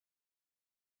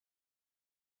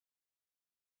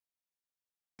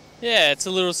Yeah, it's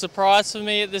a little surprise for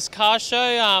me at this car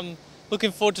show.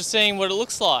 Looking forward to seeing what it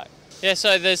looks like. Yeah,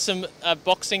 so there's some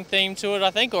boxing theme to it,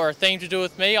 I think, or a theme to do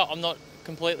with me. I'm not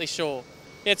completely sure.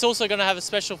 Yeah, it's also going to have a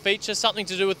special feature, something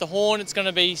to do with the horn. It's going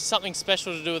to be something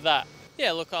special to do with that.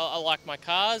 Yeah, look, I like my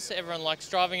cars. Everyone likes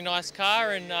driving a nice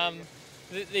car, and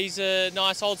these are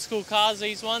nice old school cars,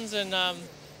 these ones, and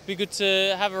be good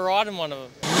to have a ride in one of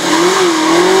them.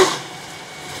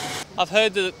 I've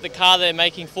heard that the car they're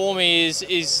making for me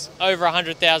is over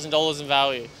 $100,000 in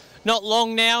value. Not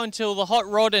long now until the Hot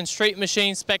Rod and Street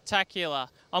Machine Spectacular.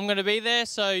 I'm going to be there,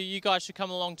 so you guys should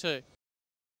come along too.